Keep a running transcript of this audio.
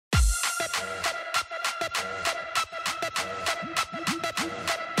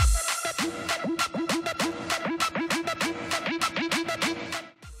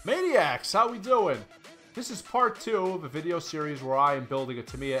Maniacs, how we doing? This is part 2 of a video series where I am building a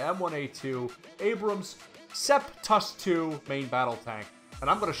Tamiya M1A2 Abrams Tusk 2 main battle tank. And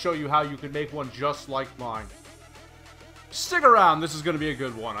I'm going to show you how you can make one just like mine. Stick around, this is going to be a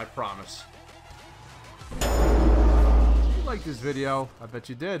good one, I promise. If you liked this video, I bet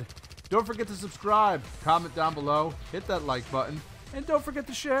you did. Don't forget to subscribe, comment down below, hit that like button, and don't forget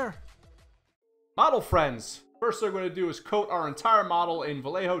to share. Model friends, first thing we're going to do is coat our entire model in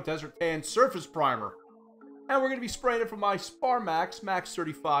Vallejo Desert Tan Surface Primer. And we're going to be spraying it from my Max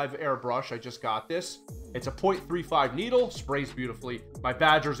 35 airbrush. I just got this. It's a .35 needle, sprays beautifully. My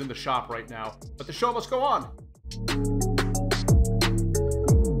Badger's in the shop right now, but the show must go on.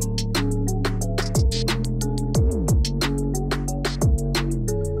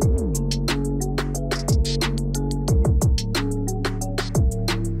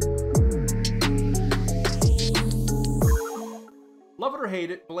 Love it or hate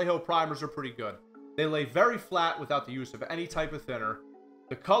it, Vallejo primers are pretty good. They lay very flat without the use of any type of thinner.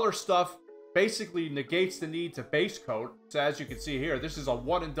 The color stuff basically negates the need to base coat. So as you can see here, this is a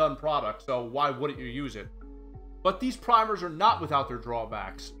one and done product, so why wouldn't you use it? But these primers are not without their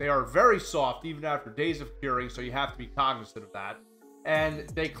drawbacks. They are very soft even after days of curing, so you have to be cognizant of that. And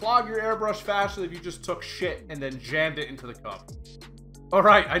they clog your airbrush faster if you just took shit and then jammed it into the cup.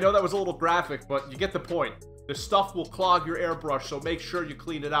 Alright, I know that was a little graphic, but you get the point. The stuff will clog your airbrush, so make sure you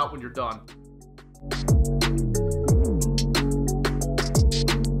clean it out when you're done.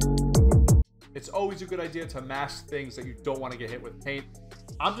 It's always a good idea to mask things that you don't want to get hit with paint.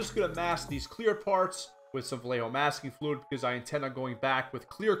 I'm just going to mask these clear parts with some Vallejo masking fluid because I intend on going back with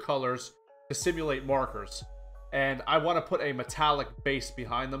clear colors to simulate markers. And I want to put a metallic base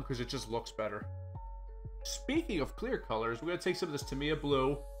behind them because it just looks better. Speaking of clear colors, we're going to take some of this Tamiya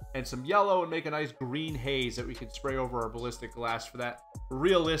blue and some yellow and make a nice green haze that we can spray over our ballistic glass for that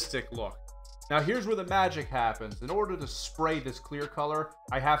realistic look. Now here's where the magic happens. In order to spray this clear color,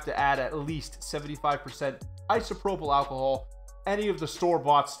 I have to add at least 75% isopropyl alcohol. Any of the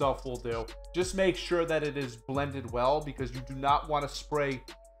store-bought stuff will do. Just make sure that it is blended well because you do not want to spray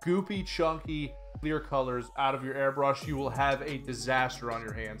goopy, chunky, clear colors out of your airbrush. You will have a disaster on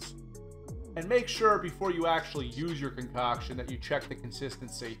your hands. And make sure before you actually use your concoction that you check the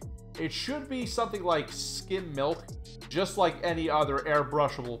consistency. It should be something like skim milk, just like any other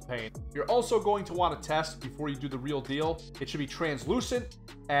airbrushable paint. You're also going to want to test before you do the real deal. It should be translucent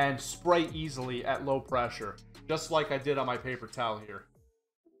and spray easily at low pressure, just like I did on my paper towel here.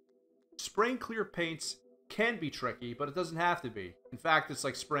 Spraying clear paints can be tricky, but it doesn't have to be. In fact, it's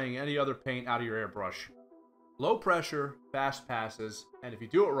like spraying any other paint out of your airbrush. Low pressure, fast passes, and if you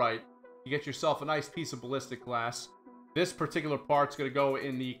do it right, you get yourself a nice piece of ballistic glass. This particular part's going to go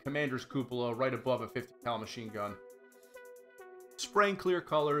in the commander's cupola right above a 50 cal machine gun. Spraying clear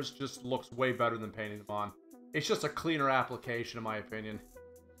colors just looks way better than painting them on. It's just a cleaner application in my opinion.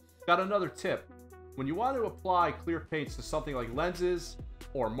 Got another tip. When you want to apply clear paints to something like lenses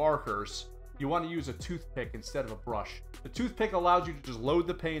or markers, you want to use a toothpick instead of a brush. The toothpick allows you to just load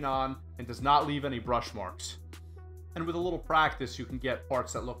the paint on and does not leave any brush marks. And with a little practice, you can get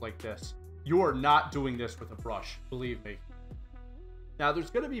parts that look like this. You are not doing this with a brush, believe me. Now, there's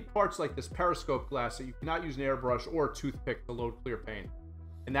going to be parts like this periscope glass that you cannot use an airbrush or a toothpick to load clear paint.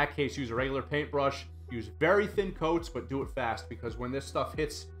 In that case, use a regular paintbrush. Use very thin coats, but do it fast, because when this stuff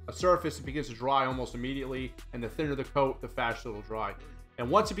hits a surface, it begins to dry almost immediately, and the thinner the coat, the faster it'll dry. And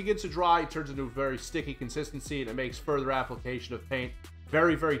once it begins to dry, it turns into a very sticky consistency, and it makes further application of paint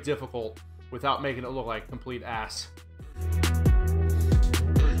very, very difficult without making it look like complete ass.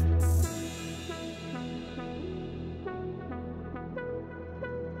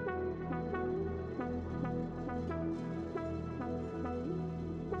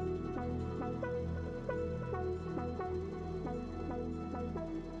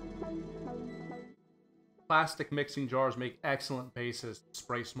 Plastic mixing jars make excellent bases to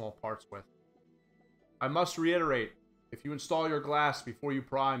spray small parts with. I must reiterate, if you install your glass before you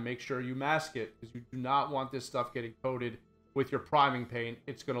prime, make sure you mask it, because you do not want this stuff getting coated with your priming paint.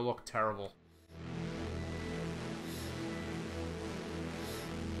 It's going to look terrible.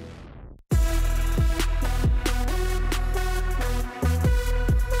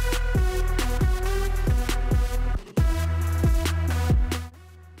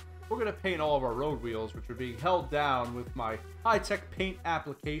 We're going to paint all of our road wheels, which are being held down with my high-tech paint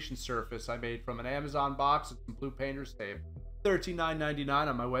application surface I made from an Amazon box and some blue painter's tape. $13.99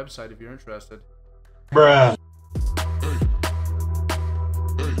 on my website if you're interested. Bruh.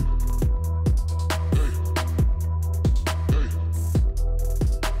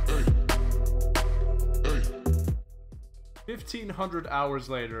 1,500 hours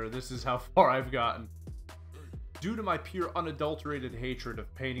later, this is how far I've gotten. Due to my pure unadulterated hatred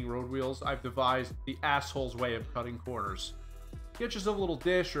of painting road wheels, I've devised the asshole's way of cutting corners. Get yourself a little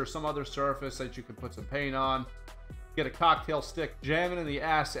dish or some other surface that you can put some paint on. Get a cocktail stick, jam it in the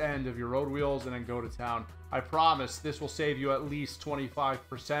ass end of your road wheels, and then go to town. I promise this will save you at least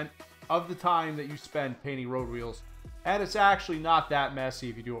 25% of the time that you spend painting road wheels. And it's actually not that messy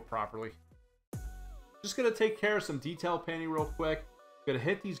if you do it properly. Just gonna take care of some detail painting real quick. Gonna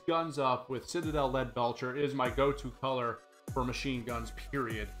hit these guns up with Citadel Lead Belcher. It is my go-to color for machine guns,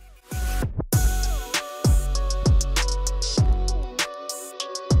 period.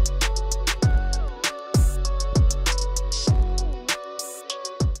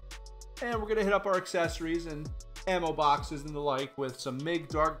 And we're gonna hit up our accessories and ammo boxes and the like with some MIG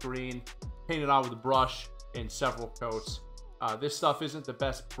dark green, painted on with a brush in several coats. This stuff isn't the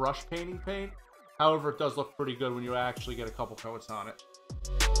best brush painting paint. However, it does look pretty good when you actually get a couple coats on it.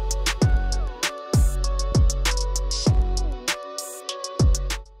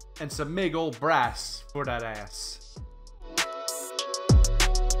 And some MIG old brass for that ass.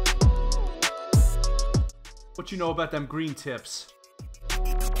 What you know about them green tips?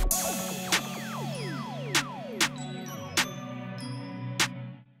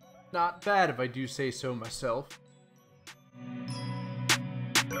 Not bad if I do say so myself.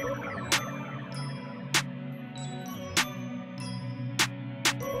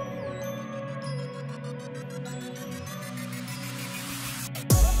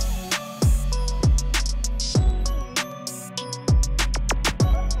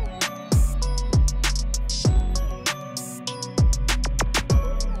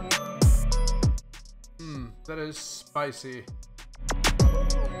 That is spicy.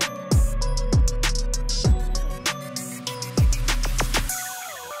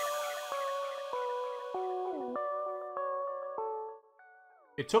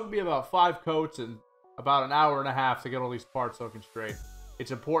 It took me about 5 coats and about an hour and a half to get all these parts looking straight.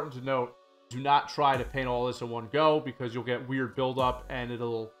 It's important to note, do not try to paint all this in one go because you'll get weird buildup and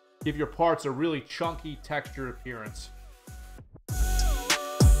it'll give your parts a really chunky textured appearance.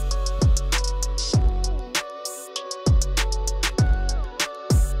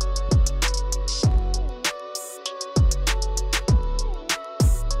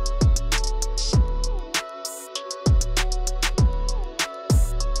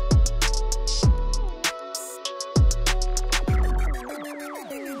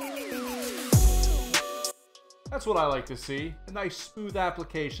 That's what I like to see, a nice smooth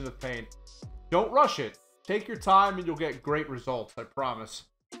application of paint. Don't rush it. Take your time and you'll get great results, I promise.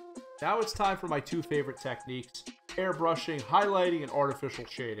 Now it's time for my 2 favorite techniques, airbrushing, highlighting, and artificial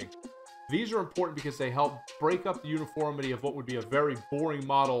shading. These are important because they help break up the uniformity of what would be a very boring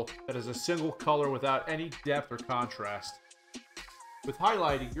model that is a single color without any depth or contrast. With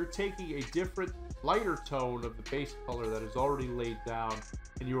highlighting, you're taking a different, lighter tone of the base color that is already laid down,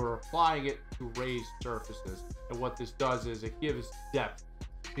 and you are applying it to raised surfaces. And what this does is it gives depth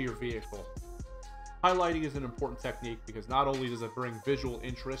to your vehicle. Highlighting is an important technique because not only does it bring visual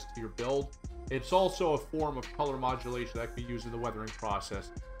interest to your build, it's also a form of color modulation that can be used in the weathering process,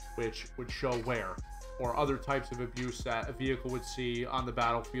 which would show wear or other types of abuse that a vehicle would see on the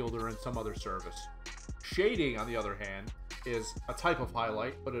battlefield or in some other service. Shading, on the other hand, is a type of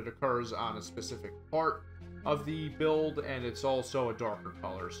highlight, but it occurs on a specific part of the build, and it's also a darker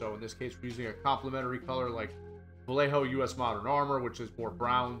color. So in this case, we're using a complementary color like Vallejo US Modern Armor, which is more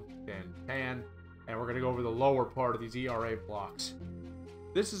brown than tan, and we're going to go over the lower part of these ERA blocks.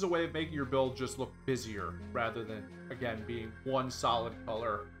 This is a way of making your build just look busier, rather than, again, being one solid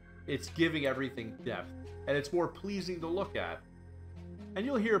color. It's giving everything depth, and it's more pleasing to look at. And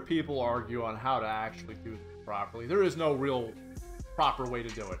you'll hear people argue on how to actually do this properly. There is no real proper way to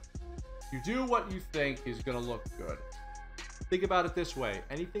do it. You do what you think is going to look good. Think about it this way.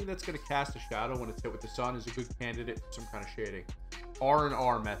 Anything that's going to cast a shadow when it's hit with the sun is a good candidate for some kind of shading.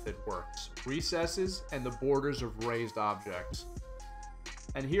 R&R method works. Recesses and the borders of raised objects.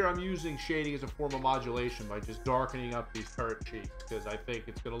 And here I'm using shading as a form of modulation by just darkening up these curved cheeks, because I think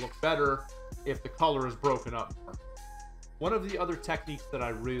it's going to look better if the color is broken up more. One of the other techniques that I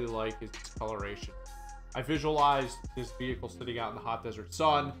really like is discoloration. I visualized this vehicle sitting out in the hot desert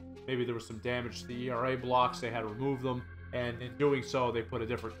sun. Maybe there was some damage to the ERA blocks, they had to remove them, and in doing so, they put a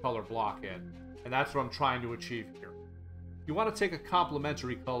different color block in. And that's what I'm trying to achieve here. You want to take a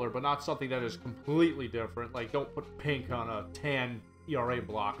complementary color, but not something that is completely different. Like, don't put pink on a tan ERA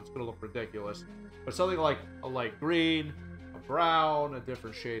block, it's going to look ridiculous. But something like a light green, a brown, a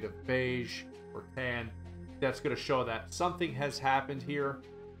different shade of beige or tan, that's going to show that something has happened here.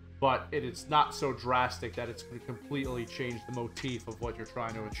 but it's not so drastic that it's going to completely change the motif of what you're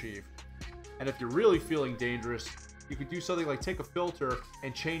trying to achieve. And if you're really feeling dangerous, you could do something like take a filter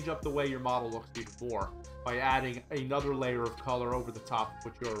and change up the way your model looks even more by adding another layer of color over the top of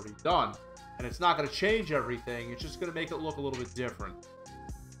what you've already done. And it's not going to change everything, it's just going to make it look a little bit different.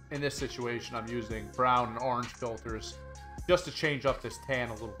 In this situation, I'm using brown and orange filters just to change up this tan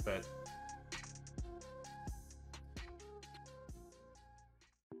a little bit.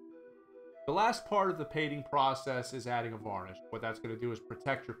 The last part of the painting process is adding a varnish. What that's going to do is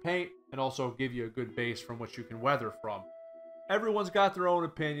protect your paint and also give you a good base from which you can weather from. Everyone's got their own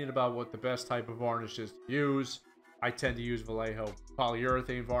opinion about what the best type of varnish is to use. I tend to use Vallejo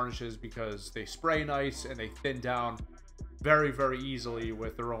polyurethane varnishes because they spray nice and they thin down very, very easily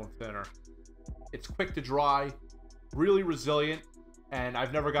with their own thinner. It's quick to dry, really resilient, and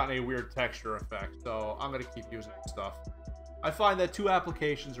I've never gotten a weird texture effect, so I'm going to keep using this stuff. I find that 2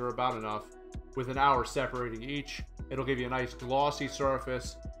 applications are about enough. With an hour separating each, it'll give you a nice glossy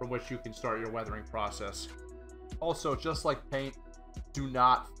surface from which you can start your weathering process. Also, just like paint, do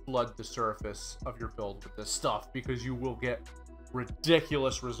not flood the surface of your build with this stuff because you will get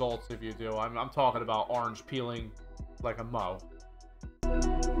ridiculous results if you do. I'm talking about orange peeling like a mow.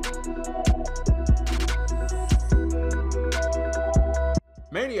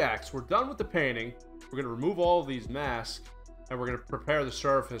 Maniacs, we're done with the painting. We're going to remove all of these masks and we're going to prepare the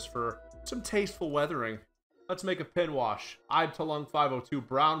surface for some tasteful weathering. Let's make a pin wash. Abtalung 502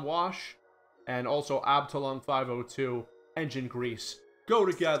 brown wash and also Abtalung 502 engine grease go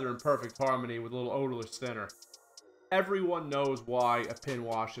together in perfect harmony with a little odorless thinner. Everyone knows why a pin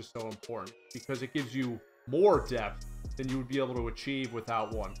wash is so important because it gives you more depth than you would be able to achieve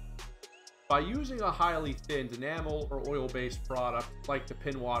without one. By using a highly thinned enamel or oil-based product like the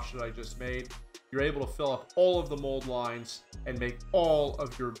pin wash that I just made, you're able to fill up all of the mold lines and make all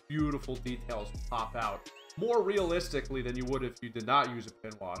of your beautiful details pop out more realistically than you would if you did not use a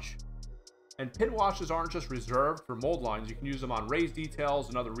pin wash. And pin washes aren't just reserved for mold lines. You can use them on raised details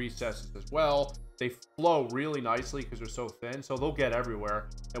and other recesses as well. They flow really nicely because they're so thin, so they'll get everywhere.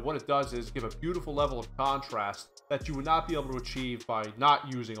 And what it does is give a beautiful level of contrast that you would not be able to achieve by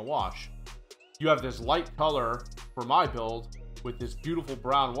not using a wash. You have this light color for my build with this beautiful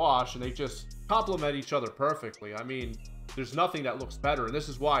brown wash, and they just complement each other perfectly. I mean, there's nothing that looks better, and this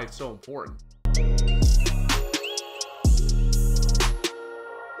is why it's so important.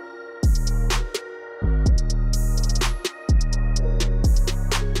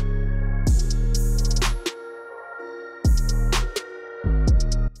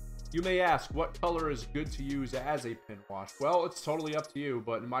 You may ask, what color is good to use as a pin wash? Well, it's totally up to you,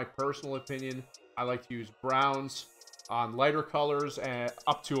 but in my personal opinion, I like to use browns on lighter colors and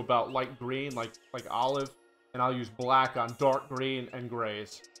up to about light green, like olive, and I'll use black on dark green and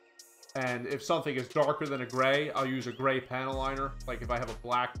grays. And if something is darker than a gray, I'll use a gray panel liner. Like if I have a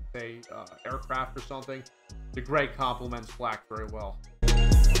black, say, aircraft or something, the gray complements black very well.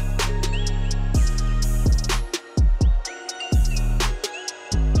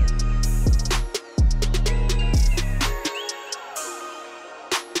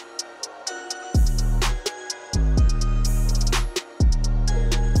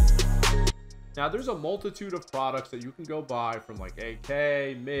 Now, there's a multitude of products that you can go buy from like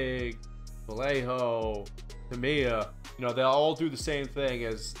AK, MIG, Vallejo, Tamiya. You know, they'll all do the same thing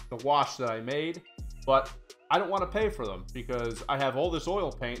as the wash that I made, but I don't want to pay for them because I have all this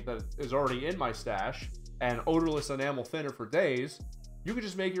oil paint that is already in my stash and odorless enamel thinner for days. You can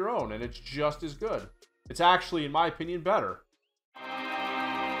just make your own and it's just as good. It's actually, in my opinion, better.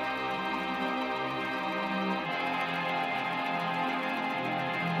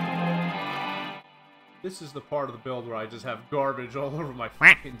 This is the part of the build where I just have garbage all over my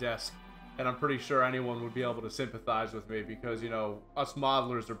fucking desk. And I'm pretty sure anyone would be able to sympathize with me because, you know, us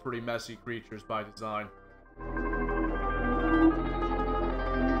modelers are pretty messy creatures by design.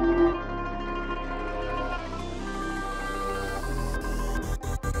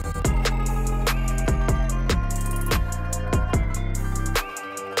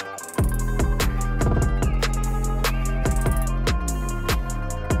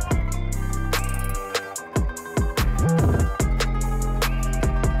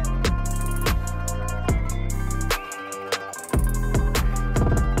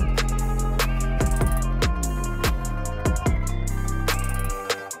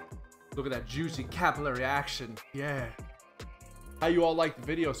 Look at that juicy capillary action. Yeah. How you all like the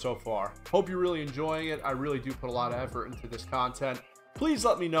video so far? Hope you're really enjoying it. I really do put a lot of effort into this content. Please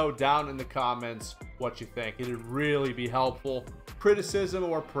let me know down in the comments what you think. It'd really be helpful. Criticism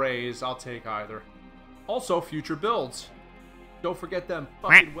or praise, I'll take either. Also, future builds. Don't forget them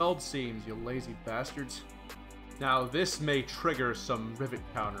fucking weld seams, you lazy bastards. Now, this may trigger some rivet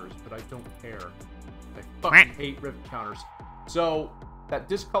counters, but I don't care. I fucking hate rivet counters. So, that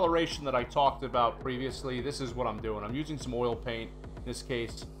discoloration that I talked about previously, this is what I'm doing. I'm using some oil paint. In this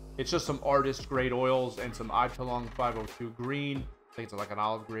case, it's just some artist grade oils and some Ipilong 502 green. I think it's like an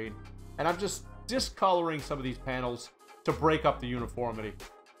olive green. And I'm just discoloring some of these panels to break up the uniformity.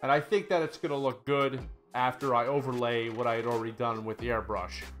 And I think that it's going to look good after I overlay what I had already done with the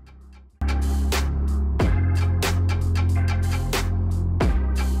airbrush.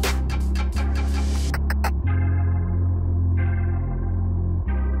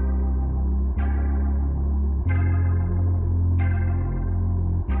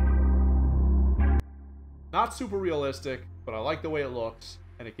 Not super realistic, but I like the way it looks,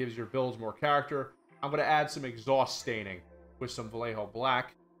 and it gives your builds more character. I'm going to add some exhaust staining with some Vallejo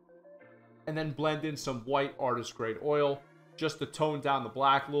black, and then blend in some white artist grade oil, just to tone down the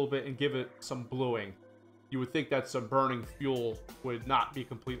black a little bit and give it some bluing. You would think that some burning fuel would not be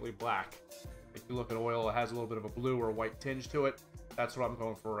completely black. If you look at oil, it has a little bit of a blue or a white tinge to it. That's what I'm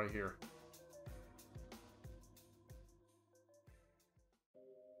going for right here.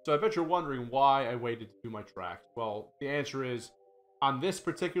 So I bet you're wondering why I waited to do my tracks. Well, the answer is, on this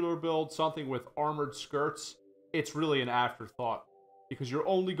particular build, something with armored skirts, it's really an afterthought. Because you're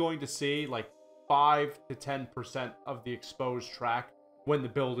only going to see like 5 to 10% of the exposed track when the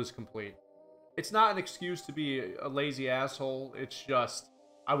build is complete. It's not an excuse to be a lazy asshole, it's just,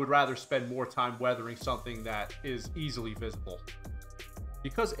 I would rather spend more time weathering something that is easily visible.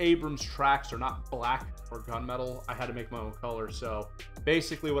 Because Abrams tracks are not black or gunmetal, I had to make my own color. So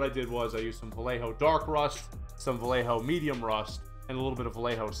basically what I did was I used some Vallejo dark rust, some Vallejo medium rust, and a little bit of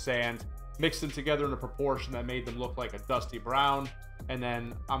Vallejo sand. Mixed them together in a proportion that made them look like a dusty brown. And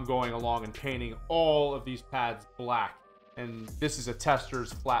then I'm going along and painting all of these pads black. And this is a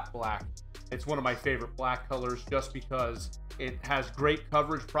Tester's flat black. It's one of my favorite black colors just because it has great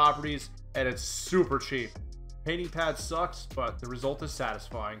coverage properties and it's super cheap. Painting pads sucks, but the result is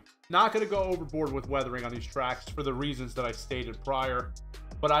satisfying. Not going to go overboard with weathering on these tracks for the reasons that I stated prior,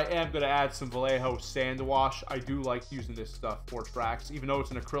 but I am going to add some Vallejo sand wash. I do like using this stuff for tracks, even though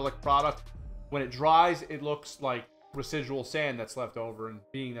it's an acrylic product. When it dries, it looks like residual sand that's left over, and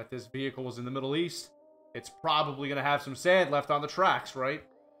being that this vehicle was in the Middle East, it's probably going to have some sand left on the tracks, right?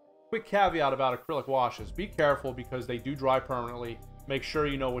 Quick caveat about acrylic washes. Be careful because they do dry permanently. Make sure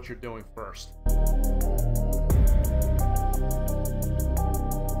you know what you're doing first.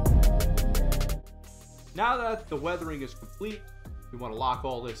 Now that the weathering is complete, we want to lock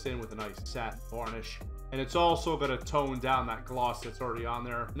all this in with a nice satin varnish. And it's also going to tone down that gloss that's already on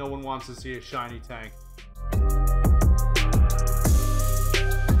there. No one wants to see a shiny tank.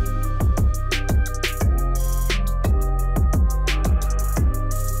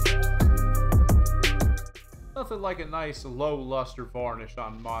 Nothing like a nice low luster varnish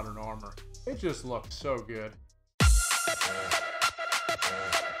on modern armor. It just looks so good.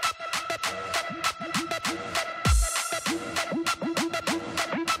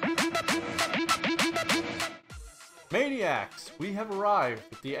 Maniacs, we have arrived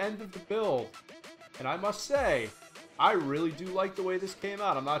at the end of the build, and I must say, I really do like the way this came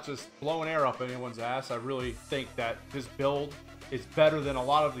out. I'm not just blowing air up anyone's ass. I really think that this build is better than a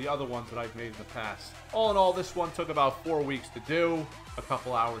lot of the other ones that I've made in the past. All in all, this one took about 4 weeks to do, a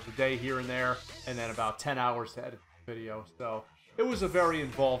couple hours a day here and there, and then about 10 hours to edit the video. So it was a very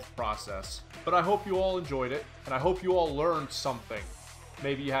involved process, but I hope you all enjoyed it, and I hope you all learned something.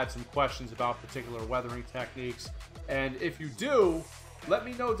 Maybe you had some questions about particular weathering techniques, and if you do, let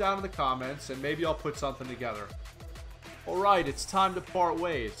me know down in the comments, and maybe I'll put something together. Alright, it's time to part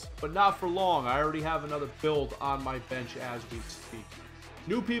ways, but not for long. I already have another build on my bench as we speak.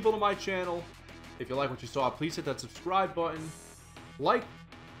 New people to my channel, if you like what you saw, please hit that subscribe button, like,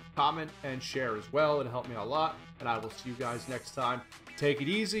 comment, and share as well. It'll help me out a lot, and I will see you guys next time. Take it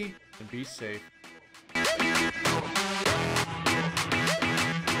easy, and be safe.